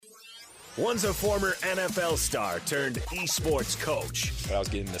One's a former NFL star turned esports coach. But I was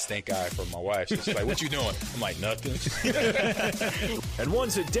getting the stink eye from my wife. She's like, "What you doing?" I'm like, "Nothing." And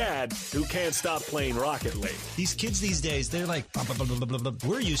one's a dad who can't stop playing Rocket League. These kids these days, they're like,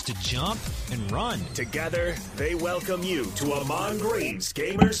 we're used to jump and run. Together, they welcome you to Ahman Green's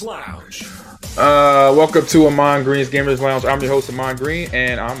Gamers Lounge. Welcome to Ahman Green's Gamers Lounge. I'm your host, Ahman Green,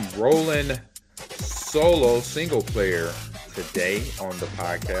 and I'm rolling solo single player today on the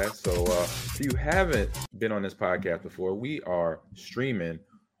podcast. So if you haven't been on this podcast before, we are streaming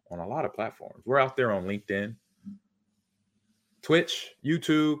on a lot of platforms. We're out there on LinkedIn, Twitch,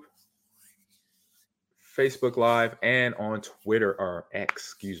 YouTube, Facebook Live, and on Twitter, or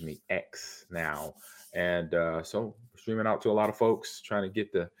X now. And so we're streaming out to a lot of folks, trying to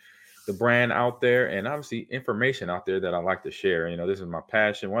get the brand out there, and obviously information out there that I like to share. You know, this is my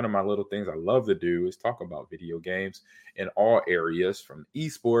passion. One of my little things I love to do is talk about video games in all areas, from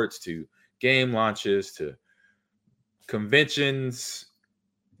esports to game launches to conventions.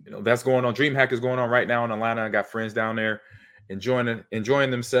 You know, that's going on. DreamHack is going on right now in Atlanta. I got friends down there enjoying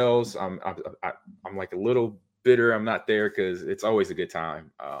themselves. I'm like a little bitter I'm not there, because it's always a good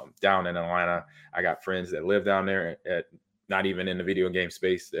time down in Atlanta. I got friends that live down there at not even in the video game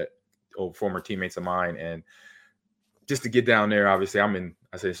space, that former teammates of mine, and just to get down there, obviously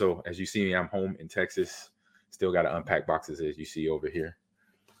so as you see me, I'm home in Texas, still got to unpack boxes, as you see over here,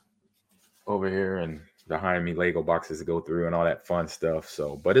 and behind me Lego boxes to go through and all that fun stuff.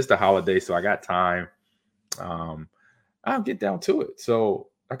 So, but it's the holiday, so I got time. I'll get down to it. So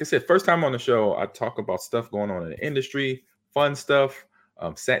like I said, first time on the show, I talk about stuff going on in the industry, fun stuff.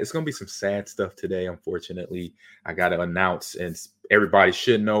 It's going to be some sad stuff today, unfortunately. I got to announce, and everybody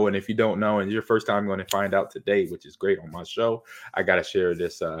should know. And if you don't know, and it's your first time going to find out today, which is great on my show, I got to share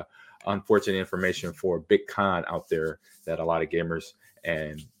this unfortunate information for a big con out there that a lot of gamers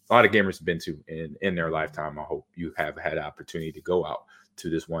have been to in their lifetime. I hope you have had an opportunity to go out to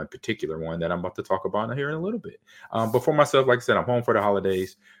this one particular one that I'm about to talk about here in a little bit. But for myself, like I said, I'm home for the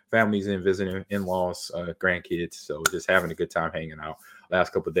holidays. Family's in visiting, in-laws, grandkids. So just having a good time hanging out.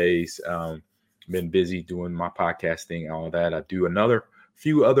 Last couple of days, been busy doing my podcasting, all that. I do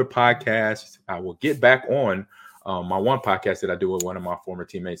few other podcasts. I will get back on my one podcast that I do with one of my former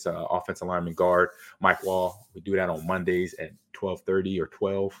teammates, offensive lineman guard, Mike Wall. We do that on Mondays at 12:30 or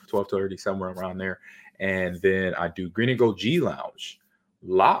 12:30, somewhere around there. And then I do Green and Gold G Lounge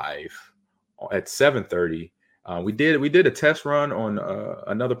live at 7:30. We did a test run on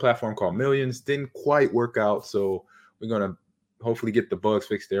another platform called Millions. Didn't quite work out, so we're gonna hopefully get the bugs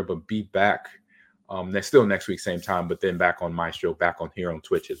fixed there, but be back next week, same time, but then back on Maestro, back on here on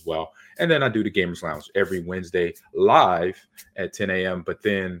Twitch as well. And then I do the Gamers Lounge every Wednesday live at 10 a.m. But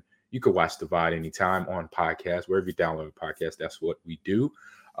then you can watch the VOD anytime on podcast, wherever you download a podcast. That's what we do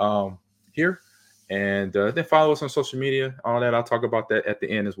here. And then follow us on social media, all that. I'll talk about that at the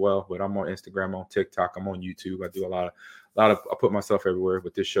end as well. But I'm on Instagram, on TikTok, I'm on YouTube. I do a lot of. I put myself everywhere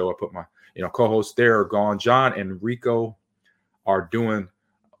with this show. I put my co-hosts there are gone. John and Rico are doing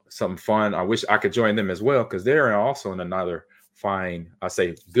something fun. I wish I could join them as well, because they're also in another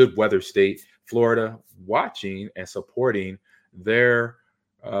good weather state, Florida, watching and supporting their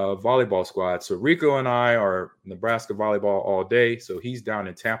volleyball squad. So Rico and I are Nebraska volleyball all day. So he's down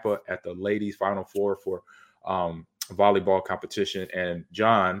in Tampa at the ladies Final Four for volleyball competition, and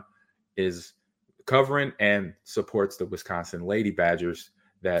John is covering and supports the Wisconsin Lady Badgers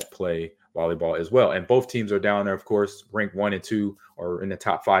that play volleyball as well. And both teams are down there, of course, ranked 1 and 2 or in the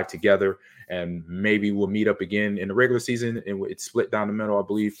top 5 together. And maybe we'll meet up again in the regular season. And it's split down the middle, I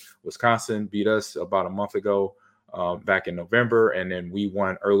believe. Wisconsin beat us about a month ago, back in November. And then we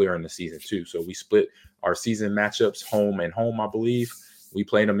won earlier in the season too. So we split our season matchups home and home, I believe. We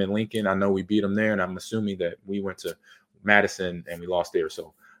played them in Lincoln. I know we beat them there. And I'm assuming that we went to Madison and we lost there.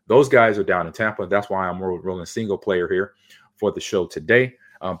 So those guys are down in Tampa. That's why I'm rolling single player here for the show today.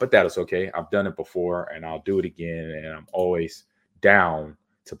 But that is okay. I've done it before and I'll do it again. And I'm always down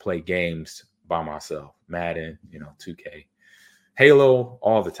to play games by myself. Madden, 2K, Halo,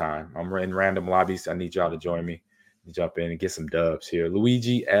 all the time. I'm in random lobbies. I need y'all to join me, jump in and get some dubs here.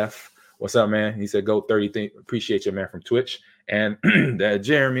 Luigi F, what's up, man? He said, go 30. Appreciate you, man, from Twitch. And that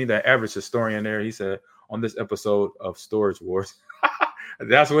Jeremy, that average historian there, he said, on this episode of Storage Wars.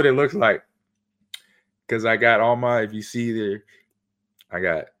 That's what it looks like. Because I got all my, if you see there, I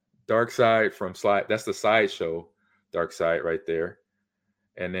got Dark Side from Slide. That's the sideshow Dark Side right there.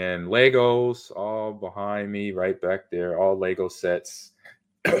 And then Legos all behind me, right back there. All Lego sets.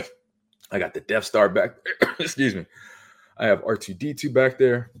 I got the Death Star back there. Excuse me. I have R2-D2 back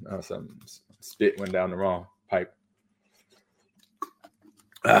there. Some spit went down the wrong pipe.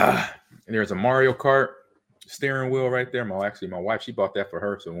 And there's a Mario Kart steering wheel right there. My wife, she bought that for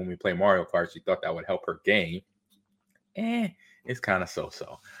her. So when we play Mario Kart, she thought that would help her game. It's kind of so.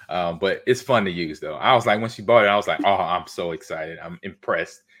 But it's fun to use, though. I was like, when she bought it, I was like, oh, I'm so excited. I'm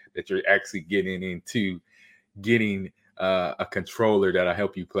impressed that you're actually getting a controller that'll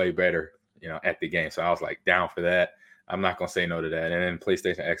help you play better, at the game. So I was like, down for that. I'm not going to say no to that. And then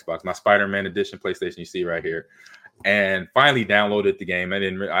PlayStation, Xbox, my Spider-Man edition PlayStation, you see right here. And finally downloaded the game.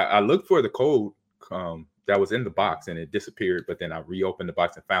 I looked for the code that was in the box and it disappeared, but then I reopened the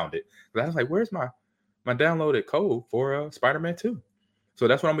box and found it. But I was like, where's my downloaded code for Spider-Man 2? So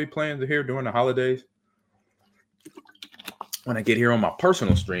that's what I'm going to be playing here during the holidays when I get here on my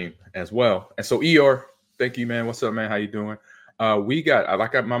personal stream as well. And so ER, thank you, man. What's up, man? How you doing? I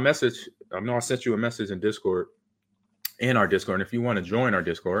got my message. I know I sent you a message in our Discord. And if you want to join our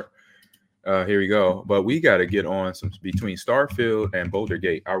Discord, here we go. But we got to get on some between Starfield and Boulder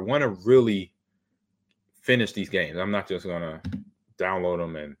Gate. I want to really finish these games. I'm not just going to download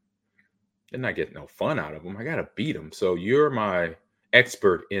them and not get no fun out of them. I got to beat them. So you're my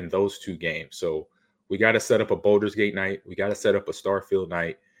expert in those two games. So we got to set up a Baldur's Gate night. We got to set up a Starfield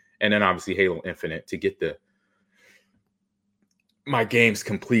night. And then obviously Halo Infinite to get my games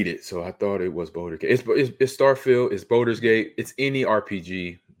completed. So I thought it was Baldur's Gate. It's Starfield. It's Baldur's Gate. It's any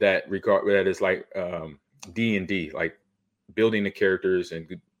RPG that is like D&D, like building the characters and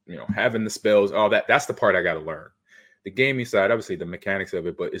having the spells, all that. That's the part I got to learn. The gaming side, obviously the mechanics of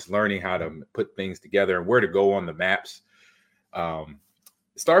it, but it's learning how to put things together and where to go on the maps.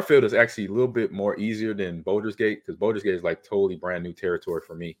 Starfield is actually a little bit more easier than Baldur's Gate because Baldur's Gate is like totally brand new territory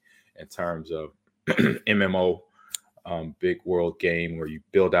for me in terms of MMO, big world game where you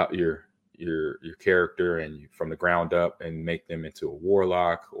build out your character and from the ground up and make them into a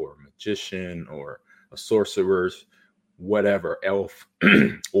warlock or a magician or a sorcerer's, whatever, elf,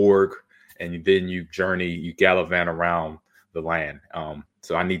 orc, and then you gallivant around the land.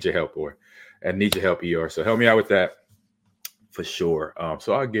 So I need your help, boy. I need your help, ER. So help me out with that for sure.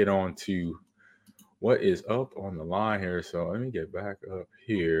 So I'll get on to what is up on the line here. So let me get back up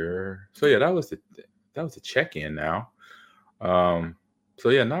here. So yeah, that was the check-in now. So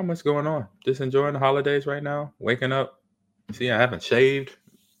yeah, not much going on. Just enjoying the holidays right now. Waking up. See, I haven't shaved.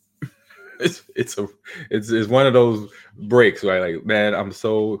 It's one of those breaks, right? Like, man, I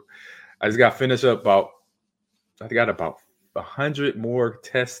just got finished up I got about 100 more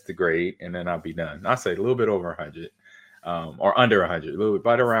tests to grade, and then I'll be done. I'll say a little bit over 100, or under 100, a little bit,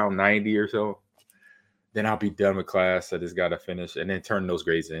 about around 90 or so. Then I'll be done with class. I just got to finish and then turn those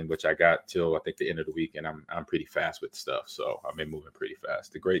grades in, which I got till I think the end of the week, and I'm pretty fast with stuff. So I've been moving pretty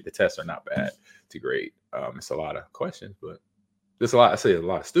fast. The tests are not bad to grade. It's a lot of questions, but there's a lot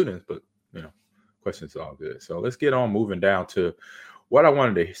of students, but questions are all good. So let's get on moving down to what I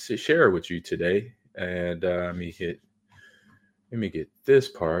wanted to share with you today. And let me get this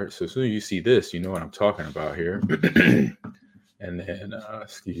part. So as soon as you see this, you know what I'm talking about here. And then,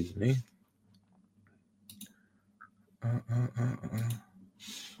 excuse me.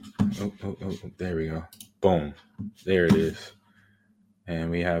 Oh, there we go. Boom. There it is.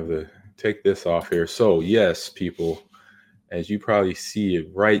 And we have to take this off here. So yes, people, as you probably see it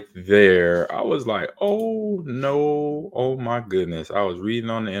right there, I was like, oh no, oh my goodness. I was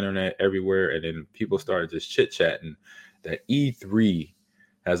reading on the internet everywhere, and then people started just chit-chatting that E3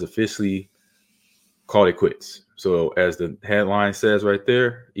 has officially called it quits. So as the headline says right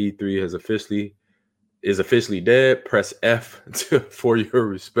there, E3 is officially dead. Press F for your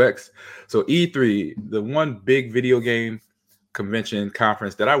respects. So E3, the one big video game convention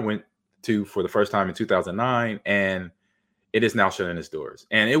conference that I went to for the first time in 2009, and it is now shutting its doors.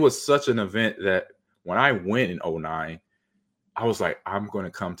 And it was such an event that when I went in 2009, I was like, I'm going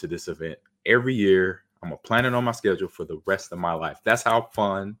to come to this event every year. I'm going to plan it on my schedule for the rest of my life. That's how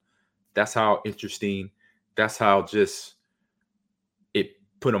fun, that's how interesting, that's how just it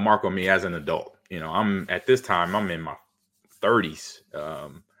put a mark on me as an adult. I'm at this time, I'm in my 30s.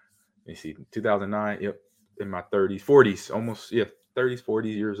 Let me see, 2009. Yep. In my 30s, 40s, almost, 30s, 40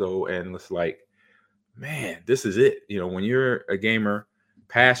 years old. And it's like, man, this is it. When you're a gamer,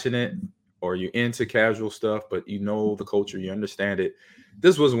 passionate, or you're into casual stuff, but the culture, you understand it.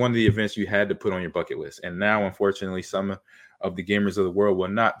 This was one of the events you had to put on your bucket list. And now, unfortunately, some of the gamers of the world will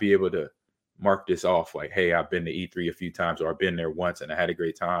not be able to mark this off like, hey, I've been to E3 a few times, or I've been there once and I had a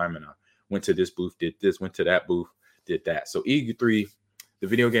great time. And I went to this booth, did this, went to that booth, did that. So E3, the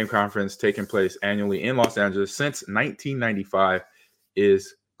video game conference taking place annually in Los Angeles since 1995,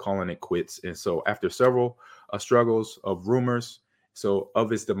 is calling it quits. And so after several struggles of rumors,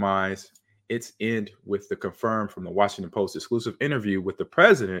 of its demise, its end with the confirmed from the Washington Post exclusive interview with the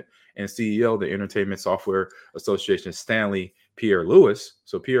president and CEO of the Entertainment Software Association, Stanley Pierre Lewis.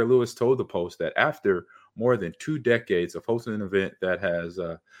 So Pierre Lewis told the Post that after more than 2 decades of hosting an event that has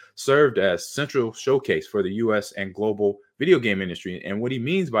served as central showcase for the U.S. and global video game industry. And what he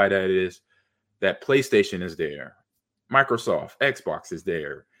means by that is that PlayStation is there, Microsoft, Xbox is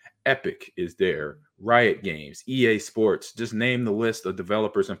there, Epic is there, Riot Games, EA Sports, just name the list of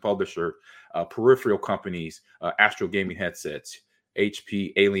developers and publisher, peripheral companies, Astro Gaming headsets,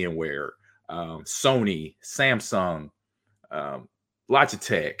 HP, Alienware, Sony, Samsung,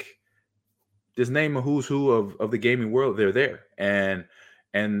 Logitech. Just name a who's who of the gaming world. They're there. And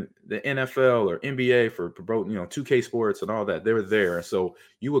the NFL or NBA for 2K Sports and all that, they were there. And so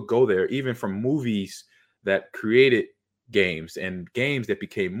you would go there, even from movies that created games and games that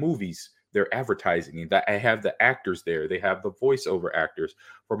became movies. They're advertising, and that I have the actors there. They have the voiceover actors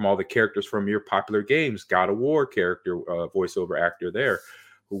from all the characters from your popular games. God of War character, voiceover actor there,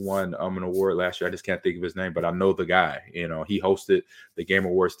 who won an award last year. I just can't think of his name, but I know the guy. He hosted the Game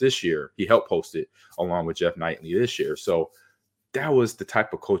Awards this year. He helped host it along with Jeff Knightley this year. So that was the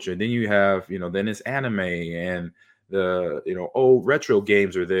type of culture. And then you have, then it's anime and the, old retro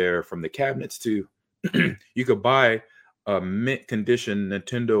games are there, from the cabinets to you could buy a mint condition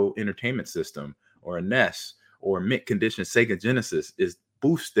Nintendo Entertainment System or a NES or mint condition Sega Genesis. Is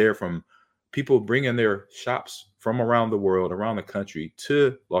booths there from people bringing their shops from around the world, around the country,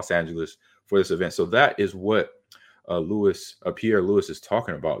 to Los Angeles for this event. So that is what Pierre Lewis is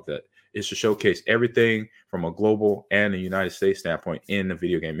talking about, that is to showcase everything from a global and a United States standpoint in the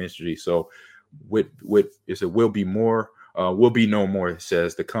video game industry. So with it will be more, will be no more, it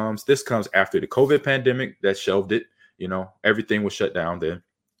says. This comes after the COVID pandemic that shelved it. Everything was shut down then.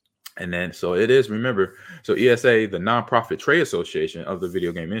 And then, so it is, remember, so ESA, the nonprofit trade association of the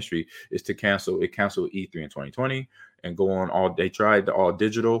video game industry, is to cancel. It canceled E3 in 2020 and go on they tried the all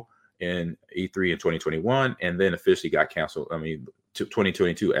digital in E3 in 2021 and then officially got canceled.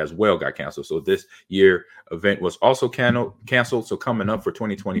 2022 as well got canceled. So this year event was also canceled. So coming up for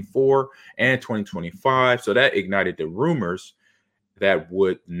 2024 and 2025. So that ignited the rumors that it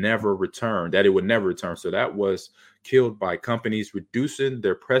would never return. So that was killed by companies reducing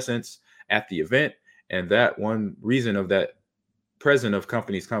their presence at the event. And that one reason of that presence of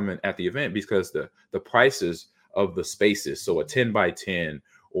companies coming at the event, because the prices of the spaces, so a 10 by 10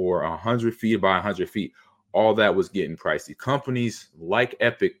 or 100 feet by 100 feet, all that was getting pricey. Companies like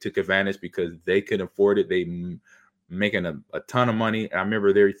Epic took advantage because they could afford it. They making a ton of money. I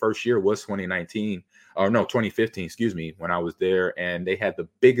remember their first year was 2015, excuse me, when I was there, and they had the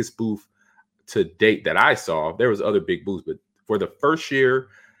biggest booth to date that I saw. There was other big booths, but for the first year,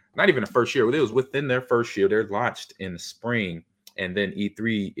 not even the first year, it was within their first year. They're launched in the spring, and then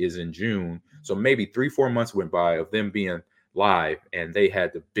E3 is in June. So maybe 3-4 months went by of them being live, and they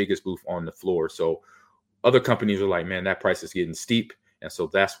had the biggest booth on the floor. So other companies are like, man, that price is getting steep. And so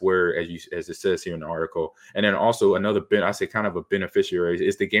that's where, as it says here in the article, and then also another kind of a beneficiary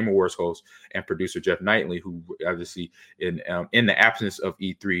is the Game Awards host and producer Jeff Knightley, who obviously in the absence of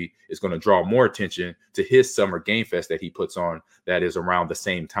E3 is going to draw more attention to his summer game fest that he puts on. That is around the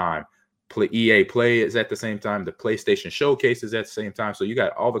same time. EA Play is at the same time. The PlayStation Showcase is at the same time. So you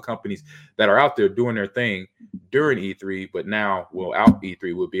got all the companies that are out there doing their thing during E3, but now out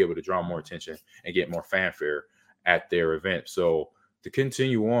E3 will be able to draw more attention and get more fanfare at their event. So to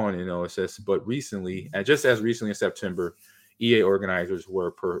continue on, it says, but recently, and just as recently in September, EA organizers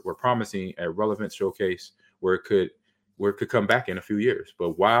were promising a relevant showcase where it could come back in a few years.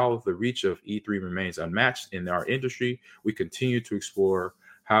 But while the reach of E3 remains unmatched in our industry, we continue to explore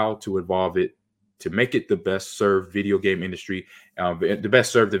how to evolve it to make it the best served video game industry, the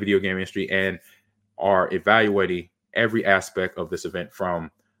best served the video game industry, and are evaluating every aspect of this event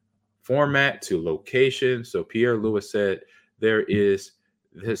from format to location. So Pierre Lewis said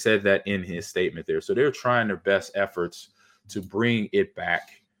that in his statement there. So they're trying their best efforts to bring it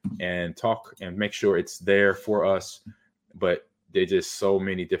back and talk and make sure it's there for us. But there's just so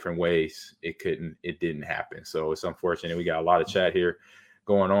many different ways it didn't happen. So it's unfortunate. We got a lot of chat here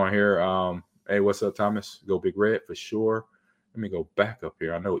going on here. Hey, what's up, Thomas? Go Big Red for sure. Let me go back up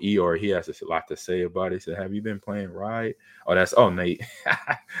here. I know Eeyore, he has a lot to say about it. He said, have you been playing Riot? Oh, Nate.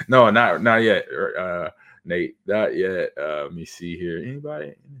 No, not yet. Nate, not yet. Let me see here. Anybody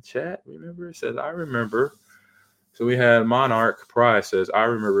in the chat remember? It says, I remember. So we had Monarch Prize says, I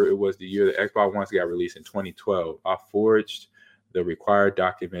remember it was the year the Xbox One got released in 2012. I forged the required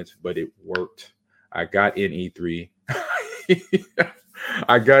documents, but it worked. I got in E3.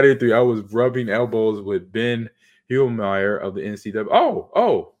 I got in E3. I was rubbing elbows with Ben Huelmeyer of the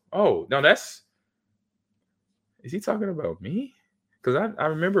NCAA. Oh, no, is he talking about me? Because I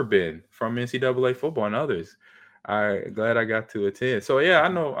remember Ben from NCAA football and others. Glad I got to attend. So yeah, I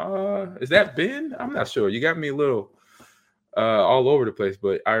know. Is that Ben? I'm not sure. You got me a little all over the place,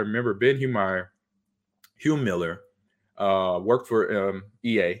 but I remember Ben Hugh Miller, worked for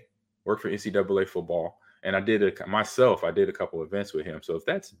EA, worked for NCAA football, and I did a couple events with him. So if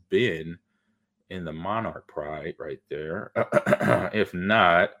that's Ben in the Monarch Pride right there, if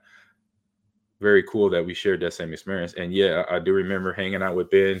not, very cool that we shared that same experience. And yeah, I do remember hanging out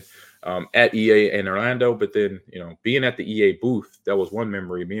with Ben at EA in Orlando, but then, being at the EA booth, that was one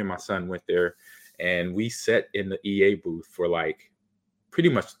memory. Me and my son went there and we sat in the EA booth for like pretty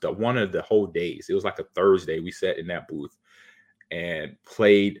much one of the whole days. It was like a Thursday. We sat in that booth and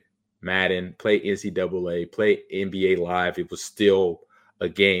played Madden, played NCAA, played NBA Live. It was still a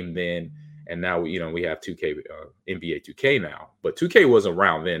game then. And now, we have 2K, NBA 2K now. But 2K was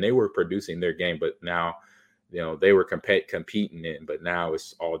around then. They were producing their game, but now, they were competing in. But now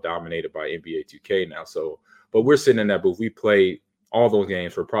it's all dominated by NBA 2K now. So, but we're sitting in that booth. We played all those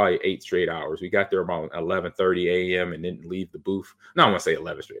games for probably 8 straight hours. We got there about 11:30 a.m. and didn't leave the booth. No, I want to say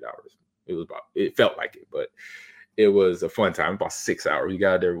 11 straight hours. It felt like it, but it was a fun time. About 6 hours. We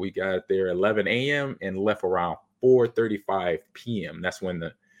got there 11 a.m. and left around 4:35 p.m. That's when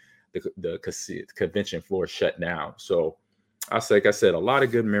the convention floor shut down. So like I said, a lot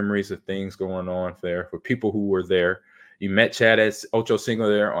of good memories of things going on there for people who were there. You met Chad at Ocho Cinco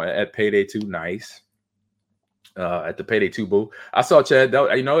there at Payday 2. Nice. At the Payday 2 booth. I saw Chad. That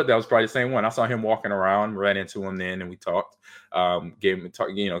was probably the same one. I saw him walking around, ran into him then, and we talked. We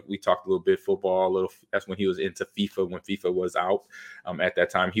talked a little bit football. That's when he was into FIFA, when FIFA was out. At that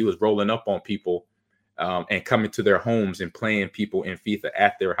time, he was rolling up on people and coming to their homes and playing people in FIFA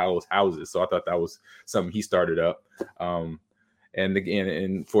at their houses. So I thought that was something he started up.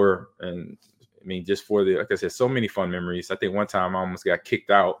 Just for like I said, so many fun memories. I think one time I almost got kicked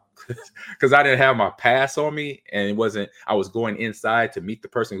out because I didn't have my pass on me, and I was going inside to meet the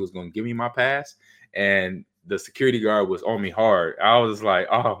person who was going to give me my pass, and the security guard was on me hard. I was like,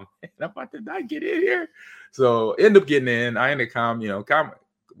 oh man, I'm about to not get in here. So end up getting in. I ended calm,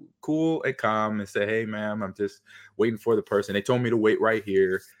 cool and calm, and said, hey ma'am, I'm just waiting for the person. They told me to wait right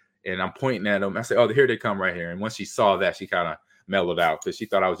here, and I'm pointing at them. I said, oh, here they come right here. And once she saw that, she kind of mellowed out because she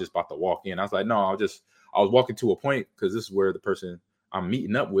thought I was just about to walk in. I was like, no, I was walking to a point because this is where the person I'm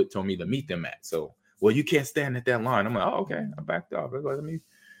meeting up with told me to meet them at. So, well, you can't stand at that line. I'm like, oh, okay. I backed off. So I made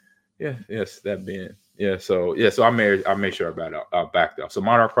sure I backed off. So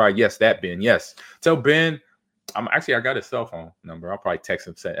Monarch Pride, yes, that Ben, yes. Tell Ben, I got his cell phone number. I'll probably text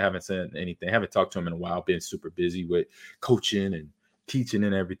him. Haven't sent anything. Haven't talked to him in a while. Been super busy with coaching and teaching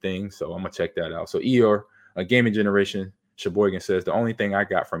and everything. So I'm gonna check that out. So Eeyore, Gaming Generation, Sheboygan says the only thing I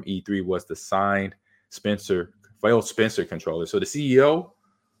got from E3 was the signed Phil Spencer controller. So the CEO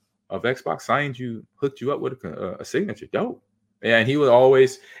of Xbox hooked you up with a signature. Dope. And he was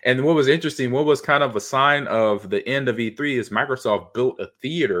always, and what was interesting, what was kind of a sign of the end of E3 is Microsoft built a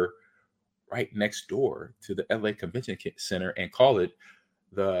theater right next door to the LA Convention Center and call it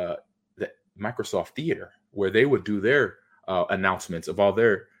the Microsoft Theater, where they would do their announcements of all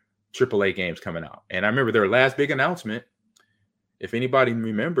their AAA games coming out. And I remember their last big announcement, if anybody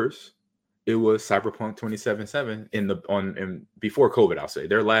remembers, it was Cyberpunk 2077 before COVID. I'll say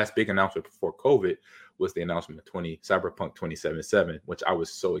their last big announcement before COVID was the announcement of Cyberpunk 2077, which I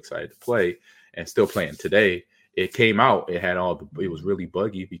was so excited to play and still playing today. It came out. It was really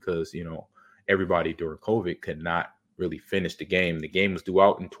buggy because everybody during COVID could not really finish the game. The game was due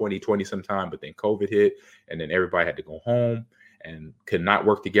out in 2020 sometime, but then COVID hit, and then everybody had to go home and could not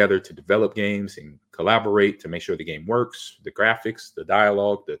work together to develop games and collaborate to make sure the game works, the graphics, the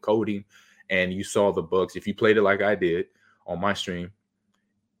dialogue, the coding. And you saw the bugs. If you played it like I did on my stream,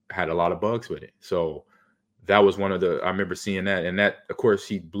 had a lot of bugs with it. So that was I remember seeing that. And that, of course,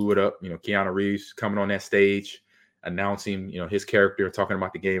 he blew it up. Keanu Reeves coming on that stage, announcing, his character, talking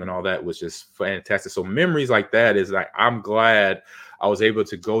about the game and all that was just fantastic. So memories like that is like, I'm glad I was able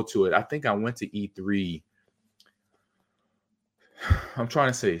to go to it. I think I went to E3. I'm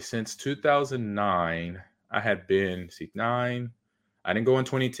trying to say since 2009, I had been 9. I didn't go in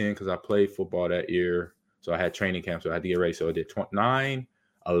 2010 because I played football that year. So I had training camp. So I had to get ready. So I did 9,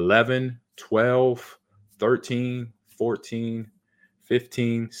 11, 12, 13, 14,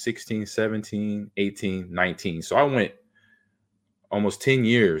 15, 16, 17, 18, 19. So I went almost 10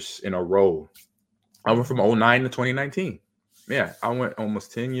 years in a row. I went from 09 to 2019. Yeah, I went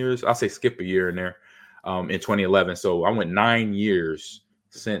almost 10 years. I'll say skip a year in there in 2011. So I went 9 years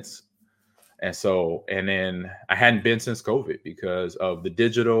since. And then I hadn't been since COVID because of the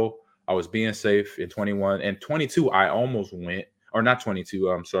digital. I was being safe in 21 and 22. I almost went, or not 22.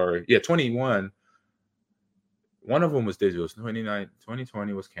 I'm sorry. Yeah, 21. One of them was digital.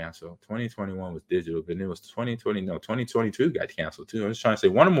 2020 was canceled. 2021 was digital, but then it was 2022 got canceled too. I was trying to say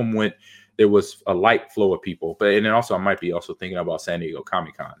one of them went. There was a light flow of people, but and then also I might be also thinking about San Diego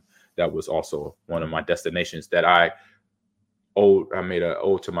Comic-Con. That was also one of my destinations that I made an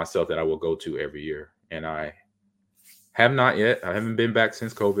oath to myself that I will go to every year, and I have not yet. I haven't been back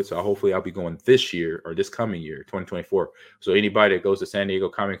since COVID, so hopefully I'll be going this year or this coming year, 2024. So anybody that goes to San Diego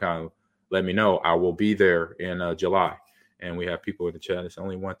Comic-Con, let me know. I will be there in July. And we have people in the chat. It's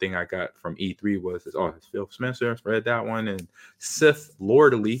only one thing I got from E3 was, it's Phil Spencer, read that one. And Sith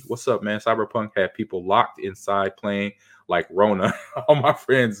Lordly, what's up, man? Cyberpunk had people locked inside playing like Rona. All my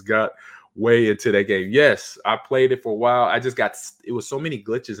friends got way into that game. Yes, I played it for a while. It was so many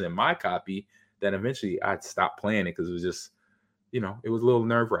glitches in my copy that eventually I'd stop playing it because it was just, it was a little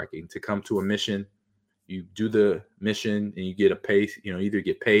nerve-wracking to come to a mission. You do the mission and you get a pay, either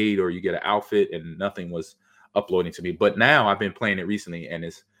get paid or you get an outfit, and nothing was uploading to me. But now I've been playing it recently and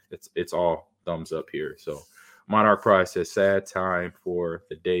it's all thumbs up here. So Monarch Prize says sad time for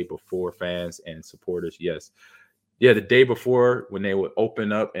the day before fans and supporters. Yes. Yeah, the day before when they would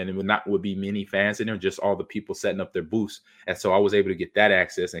open up and it would be many fans in there, just all the people setting up their booths. And so I was able to get that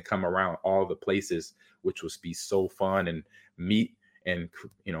access and come around all the places, which would be so fun, and meet and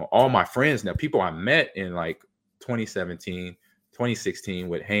all my friends now, people I met in like 2017, 2016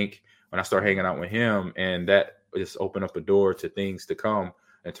 with Hank when I started hanging out with him, and that just opened up a door to things to come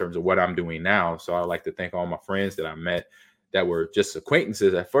in terms of what I'm doing now. So I like to thank all my friends that I met that were just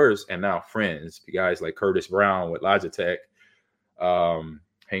acquaintances at first and now friends. Guys like Curtis Brown with Logitech,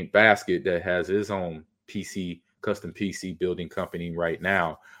 Hank Basket that has his own custom PC building company right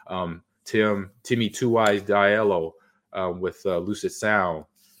now. Timmy Two Eyes Diallo with Lucid Sound,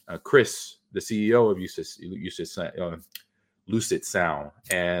 Chris, the CEO of Lucid Sound,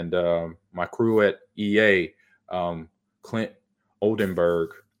 and my crew at EA, Clint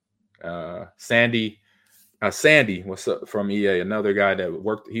Oldenburg, Sandy, what's up from EA, another guy that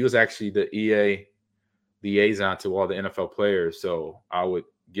worked. He was actually the EA liaison to all the NFL players. So I would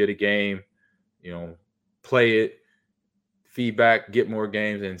get a game, play it, feedback, get more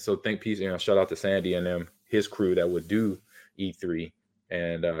games. And so shout out to Sandy and his crew that would do E3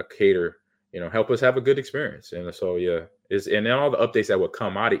 and cater, help us have a good experience. And so, yeah, and then all the updates that would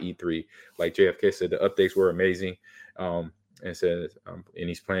come out of E3, like JFK said, the updates were amazing. And says, and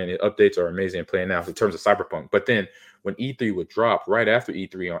he's playing, the updates are amazing and playing now in terms of Cyberpunk. But then when E3 would drop right after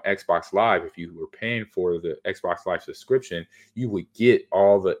E3 on Xbox Live, if you were paying for the Xbox Live subscription, you would get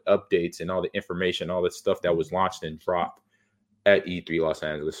all the updates and all the information, all the stuff that was launched and dropped at E3 Los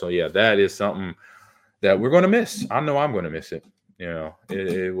Angeles. So yeah, that is something that we're going to miss. I know I'm going to miss it.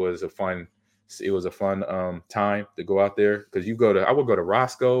 It was a fun time to go out there, because I would go to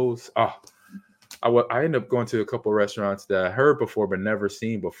Roscoe's. I ended up going to a couple of restaurants that I heard before but never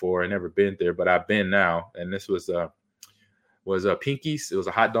seen before. I never been there, but I've been now. And this was Pinky's. It was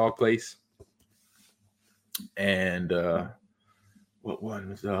a hot dog place. And what one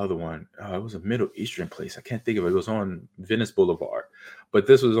was the other one? It was a Middle Eastern place. I can't think of it. It was on Venice Boulevard. But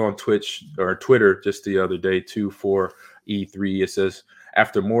this was on Twitch or Twitter just the other day too for E3. It says,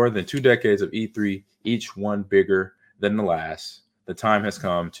 after more than 2 decades of E3, each one bigger than the last, the time has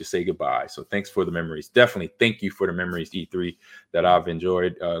come to say goodbye. So thanks for the memories. Definitely thank you for the memories, E3, that I've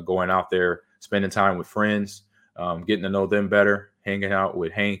enjoyed going out there, spending time with friends, getting to know them better, hanging out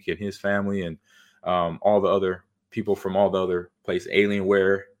with Hank and his family, and all the other people from all the other places,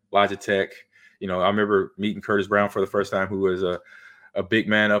 Alienware, Logitech. I remember meeting Curtis Brown for the first time, who was a big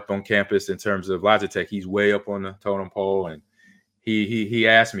man up on campus in terms of Logitech. He's way up on the totem pole, and he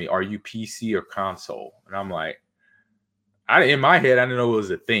asked me, "Are you PC or console?" And I'm like, in my head, I didn't know it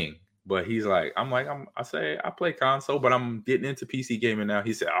was a thing, but he's like, I say I play console, but I'm getting into PC gaming now.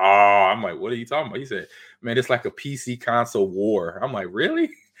 He said, I'm like, what are you talking about? He said, man, it's like a PC console war. I'm like, really?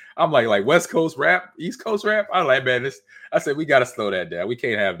 I'm like West Coast rap, East Coast rap. I'm like, man, I said, we got to slow that down. We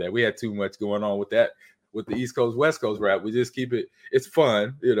can't have that. We had too much going on with that, with the East Coast, West Coast rap. We just keep it. It's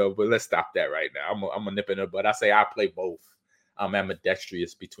fun, but let's stop that right now. I'm a nip in it, but I say I play both. I'm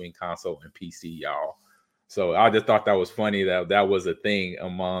ambidextrous between console and PC, y'all. So I just thought that was funny that was a thing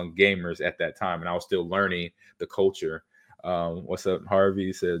among gamers at that time, and I was still learning the culture. What's up,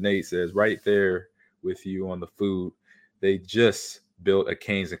 Harvey? Nate says, right there with you on the food. They just built a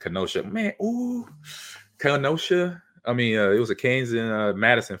Cane's in Kenosha. Man, ooh, Kenosha. I mean, it was a Cane's in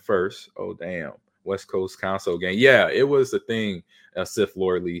Madison first. Oh, damn. West Coast console game. Yeah, it was a thing, Sith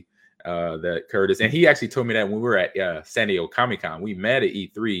Lordly. that Curtis, and he actually told me that when we were at San Diego Comic-Con. We met at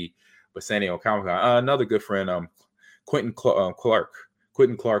E3, but San Diego Comic-Con. Another good friend, Quentin Clark.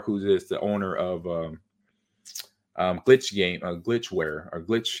 Quentin Clark, who is the owner of Glitch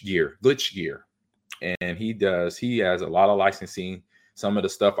Gear, and he has a lot of licensing. Some of the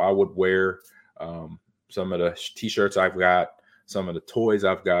stuff I would wear, some of the t-shirts I've got, some of the toys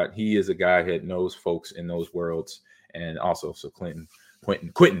I've got. He is a guy that knows folks in those worlds, and also Quentin Clark,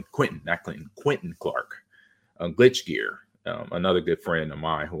 Glitch Gear, another good friend of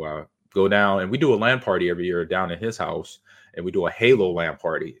mine who I go down and we do a LAN party every year down at his house, and we do a Halo LAN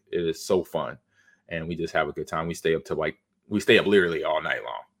party. It is so fun, and we just have a good time. We stay up literally all night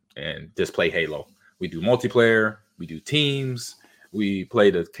long and just play Halo. We do multiplayer, we do teams, we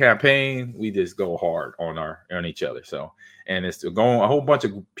play the campaign. We just go hard on each other. So, and it's going a whole bunch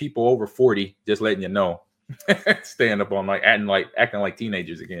of people over 40, just letting you know, staying up on acting like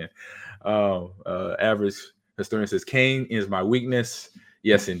teenagers again. Average historian says King is my weakness.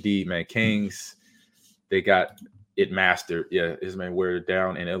 Yes, indeed, man. Kings, they got it mastered. Yeah, this man were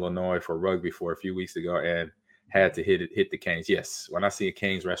down in Illinois for rugby for a few weeks ago and had to hit the Kings. Yes, when I see a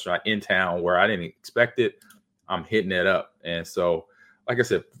Kings restaurant in town where I didn't expect it, I'm hitting it up. And so, like I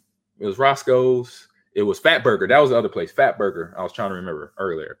said, it was Roscoe's. It was Fat Burger. That was the other place. Fat Burger. I was trying to remember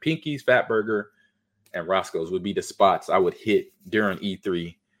earlier. Pinky's, Fat Burger, and Roscoe's would be the spots I would hit during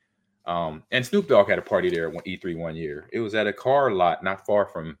E3. And Snoop Dogg had a party there at E3 one year. It was at a car lot not far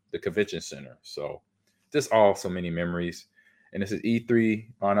from the convention center. So just so many memories. And this is E3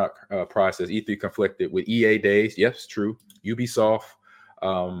 on a process. E3 conflicted with EA days. Yes, true. Ubisoft,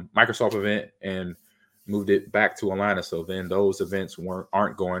 Microsoft event, and moved it back to Atlanta. So then those events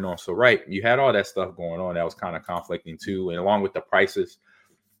aren't going on. So right, you had all that stuff going on that was kind of conflicting too. And along with the prices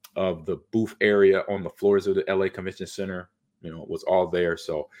of the booth area on the floors of the LA Convention Center, it was all there.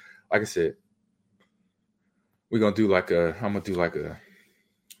 So like I said, I'm gonna do like a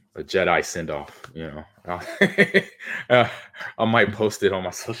Jedi send-off, I might post it on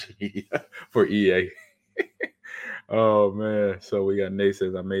my social media for EA. Oh man. So we got Nate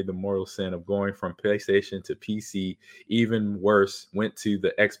says, I made the mortal sin of going from PlayStation to PC. Even worse, went to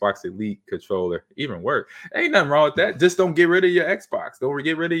the Xbox Elite controller. Even worse. Ain't nothing wrong with that. Just don't get rid of your Xbox. Don't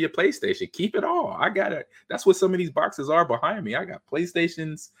get rid of your PlayStation. Keep it all. I got it. That's what some of these boxes are behind me. I got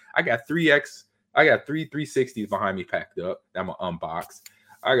PlayStations. I got three 360s behind me packed up. I'm gonna unbox.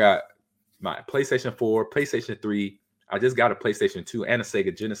 I got my PlayStation 4, PlayStation 3. I just got a PlayStation 2 and a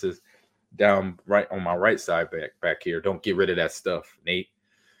Sega Genesis down right on my right side back here. Don't get rid of that stuff, Nate.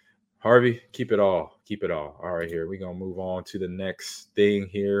 Harvey, keep it all. Keep it all. All right, here. We're going to move on to the next thing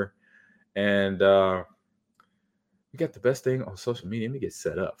here. And we got the best thing on social media. Let me get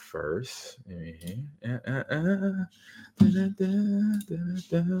set up first. We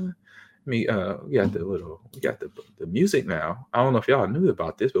got the music now. I don't know if y'all knew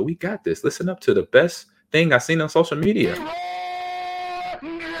about this, but we got this. Listen up to the best thing I've seen on social media.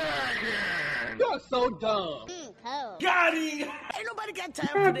 You're so dumb. Got him. Ain't nobody got time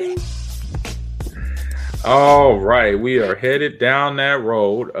for this. All right, we are headed down that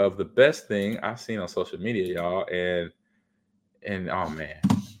road of the best thing I've seen on social media, y'all. And oh man,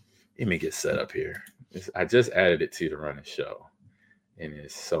 let me get set up here. I just added it to the running show, and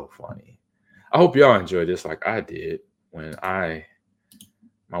it's so funny. I hope y'all enjoyed this like I did when my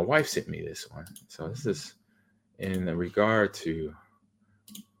wife sent me this one. So this is in regard to.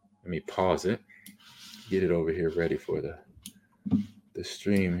 Let me pause it. Get it over here ready for the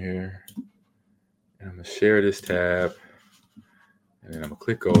stream here. And I'm going to share this tab. And then I'm going to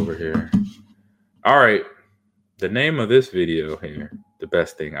click over here. All right. The name of this video here, the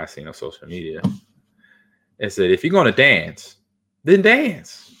best thing I've seen on social media, is that if you're going to dance, then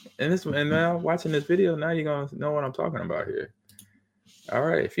dance. And now watching this video, now you're going to know what I'm talking about here. All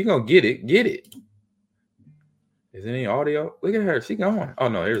right. If you're going to get it, get it. Is there any audio? Look at her. She going. Oh,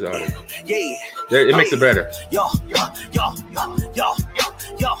 no. Here's the audio. Yeah. There, it makes it better. Yo.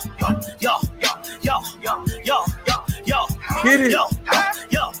 Get it.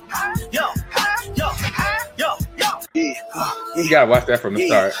 You got to watch that from the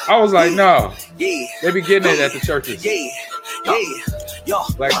start. I was like, no. They be getting it at the churches.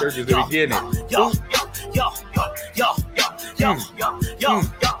 Black churches, they be getting it.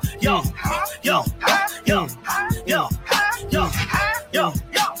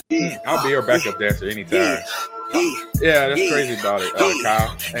 I'll be your backup dancer anytime. Yeah, that's crazy about it,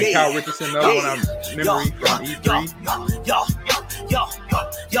 Kyle. And Kyle Richardson, another one I'm memory from E3.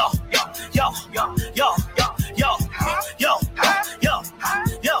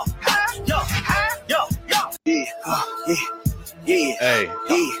 Hey.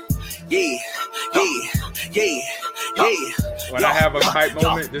 when I have a hype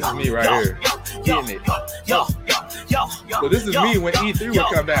moment, this is me right here. Getting it. So this is me when E3 would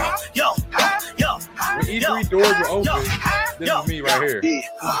come down. When E3 doors were open, this is me right here.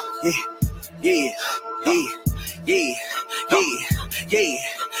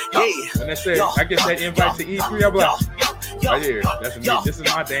 When they say I get that invite to E3, I'm like, right here. That's me. This is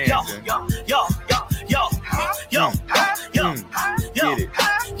my dancing. Get it.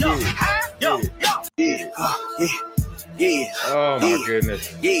 Oh my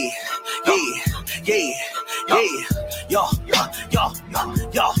goodness. Yes,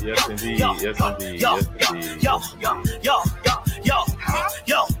 indeed. Yes, indeed.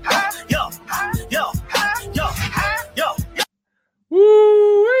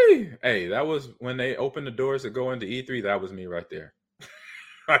 Woo! Hey, that was when they opened the doors to go into E3. That was me right there.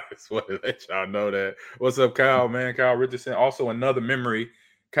 I just wanted to let y'all know that. What's up, Kyle, man? Kyle Richardson. Also, another memory.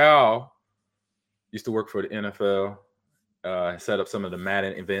 Kyle used to work for the NFL, set up some of the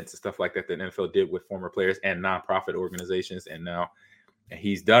Madden events and stuff like that the NFL did with former players and nonprofit organizations. And now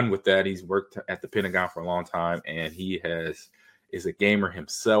he's done with that. He's worked at the Pentagon for a long time, and he is a gamer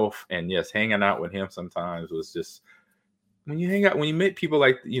himself. And yes, hanging out with him sometimes was just, when you hang out, when you meet people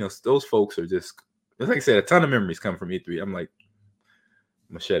like, those folks are just, like I said, a ton of memories come from E3. I'm like,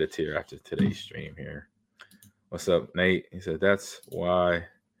 I'm gonna shed a tear after today's stream here. What's up, Nate? He said, that's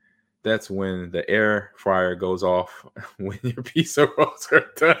when the air fryer goes off when your pizza rolls are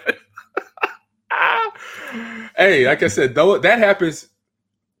done. Hey, like I said, though, that happens.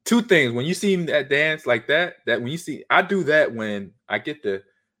 Two things. When you see that dance like that when you see, I do that when I get the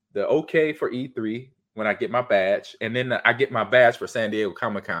okay for E3, when I get my badge, and then I get my badge for San Diego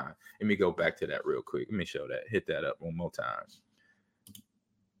Comic-Con. Let me go back to that real quick. Let me show that. Hit that up one more time.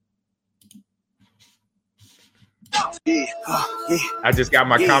 I just got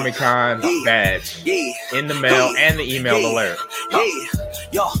my Comic-Con badge in the mail and the email alert.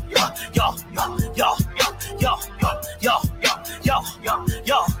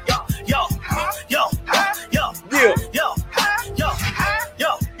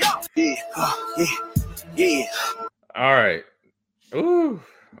 All right. Ooh.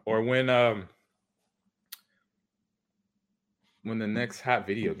 Or when the next hot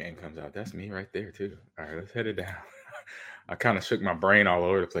video game comes out, that's me right there too. All right, let's head it down. I kind of shook my brain all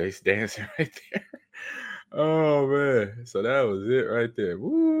over the place, dancing right there. Oh man, so that was it right there.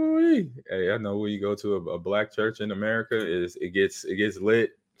 Woo-wee. Hey, I know when you go to a black church in America, it gets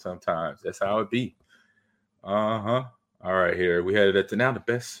lit sometimes. That's how it be. All right, here we headed up to now the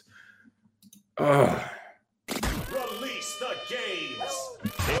best. Release the games.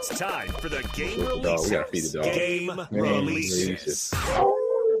 It's time for the game releases. We gotta feed the dog. Game releases.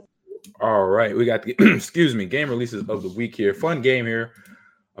 All right, we got the game releases of the week here. Fun game here,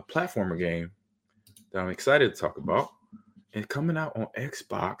 a platformer game that I'm excited to talk about, and coming out on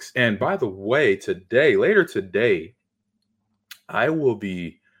Xbox. And by the way, later today, I will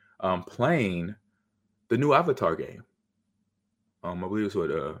be playing the new Avatar game. I believe it's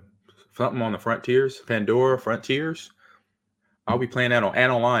something on the Frontiers, Pandora Frontiers. I'll be playing that on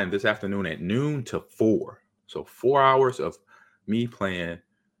Ant Online this afternoon at noon to 4. So 4 hours of me playing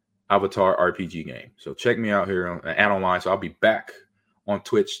Avatar RPG game. So check me out here on Ant Online. So I'll be back on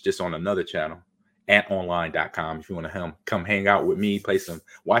Twitch, just on another channel, antonline.com. If you want to come hang out with me,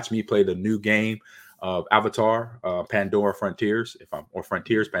 watch me play the new game of Avatar, Pandora Frontiers, or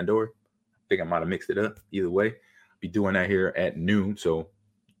Frontiers Pandora. I think I might have mixed it up. Either way, I'll be doing that here at noon. So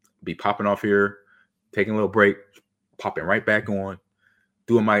be popping off here, taking a little break, popping right back on,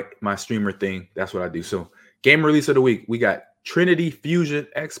 doing my streamer thing. That's what I do. So game release of the week, we got Trinity Fusion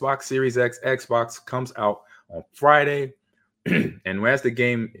Xbox Series X. Xbox comes out on Friday. And as the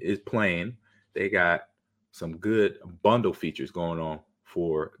game is playing, they got some good bundle features going on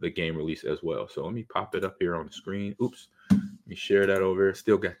for the game release as well. So let me pop it up here on the screen. Oops. Let me share that over here.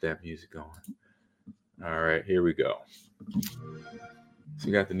 Still got that music going. All right, here we go. So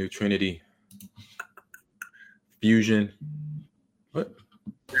we got the new Trinity Fusion. What?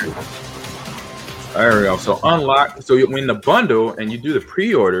 There we go. So unlock. So you win the bundle and you do the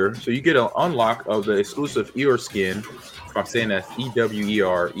pre-order. So you get an unlock of the exclusive Eeyore skin. If I'm saying that's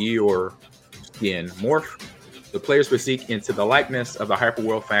EWER, Eeyore skin. Morph the player's physique into the likeness of the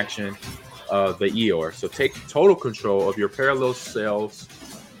Hyperworld faction of the Eeyore. So take total control of your parallel selves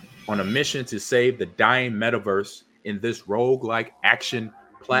on a mission to save the dying metaverse in this roguelike action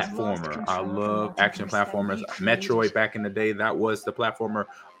platformer. I love action platformers. Metroid back in the day, that was the platformer.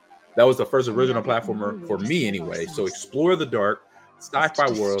 That was the first original platformer for me anyway. So explore the dark,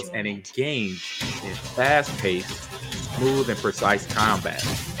 sci-fi worlds and engage in fast-paced, smooth and precise combat.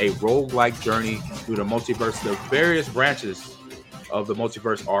 A roguelike journey through the multiverse, the various branches of the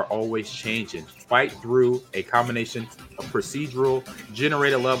multiverse are always changing. Fight through a combination of procedural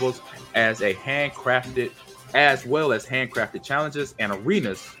generated levels as well as handcrafted challenges and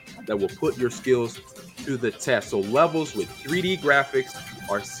arenas that will put your skills to the test. So levels with 3D graphics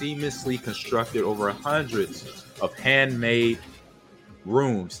are seamlessly constructed over hundreds of handmade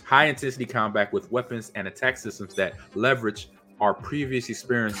rooms, high intensity combat with weapons and attack systems that leverage our previous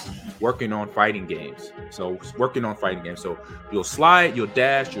experience working on fighting games. So you'll slide, you'll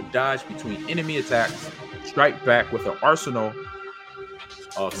dash, you'll dodge between enemy attacks, strike back with an arsenal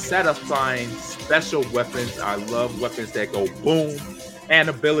of satisfying special weapons. I love weapons that go boom, and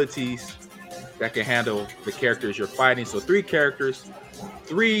abilities that can handle the characters you're fighting. So 3 characters,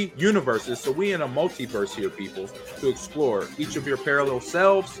 3 universes. So we in a multiverse here, people, to explore each of your parallel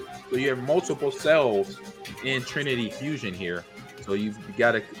selves. So you have multiple selves in Trinity Fusion here. So you've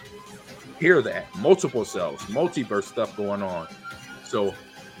got to hear that. Multiple selves, multiverse stuff going on. So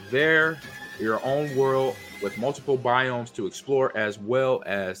they're your own world with multiple biomes to explore, as well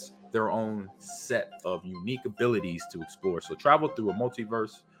as their own set of unique abilities to explore. So travel through a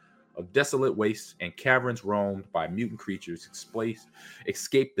multiverse of desolate wastes and caverns roamed by mutant creatures,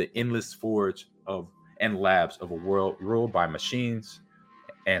 escape the endless forge and labs of a world ruled by machines,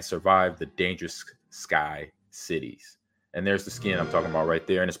 and survive the dangerous sky cities. And there's the skin I'm talking about right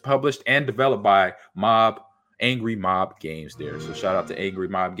there. And it's published and developed by Angry Mob Games there. So shout out to Angry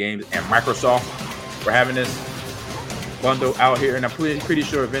Mob Games and Microsoft for having this bundle out here. And I'm pretty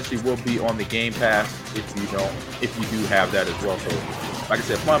sure eventually we'll be on the Game Pass if you do have that as well. So like I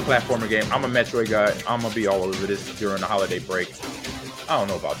said, fun platformer game. I'm a Metroid guy. I'm going to be all over this during the holiday break. I don't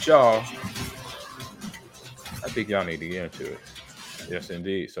know about y'all. I think y'all need to get into it. Yes,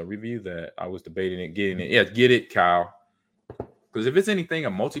 indeed. So review that. I was debating it, getting it. Yeah, get it, Kyle. Because if it's anything,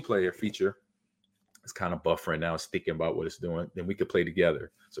 a multiplayer feature, it's kind of buffering now. It's thinking about what it's doing. Then we could play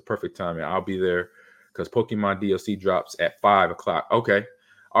together. It's a perfect timing. I'll be there because Pokemon DLC drops at 5 o'clock. Okay.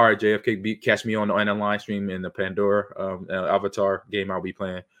 All right, JFK, catch me on the live stream in the Pandora Avatar game I'll be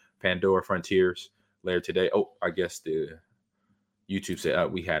playing. Pandora Frontiers later today. Oh, I guess the YouTube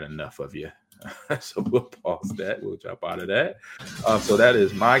said we had enough of you. So we'll pause that. We'll jump out of that. So that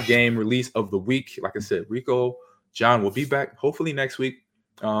is my game release of the week. Like I said, Rico John will be back hopefully next week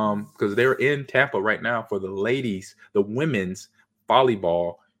because they're in Tampa right now for the women's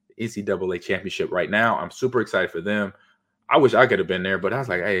volleyball NCAA championship right now. I'm super excited for them. I wish I could have been there, but I was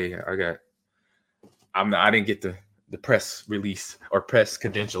like, hey, I didn't get the press release or press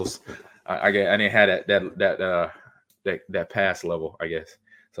credentials. I didn't have that pass level, I guess.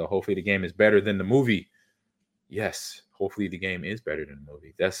 So hopefully the game is better than the movie. Yes, hopefully the game is better than the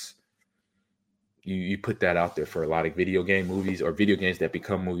movie. That's you put that out there for a lot of video game movies or video games that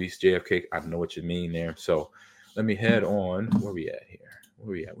become movies. JFK, I know what you mean there. So let me head on. Where we at here?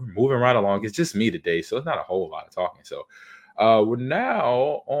 Where we at? We're moving right along. It's just me today, so it's not a whole lot of talking. So we're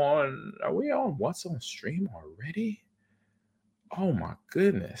now on. Are we on What's on Stream already? Oh my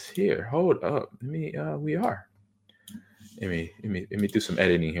goodness! Here, hold up. We are. Let me do some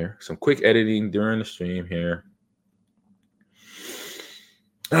editing here. Some quick editing during the stream here.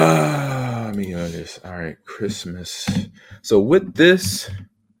 Let me go this. All right, Christmas. So with this,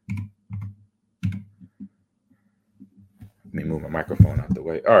 let me move my microphone out the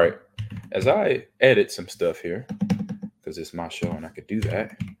way. All right, as I edit some stuff here, because it's my show and I could do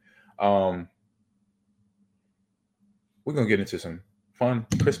that. We're gonna get into some fun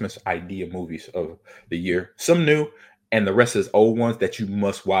Christmas idea movies of the year. Some new, and the rest is old ones that you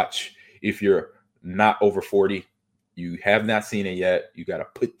must watch if you're not over 40. You have not seen it yet. You got to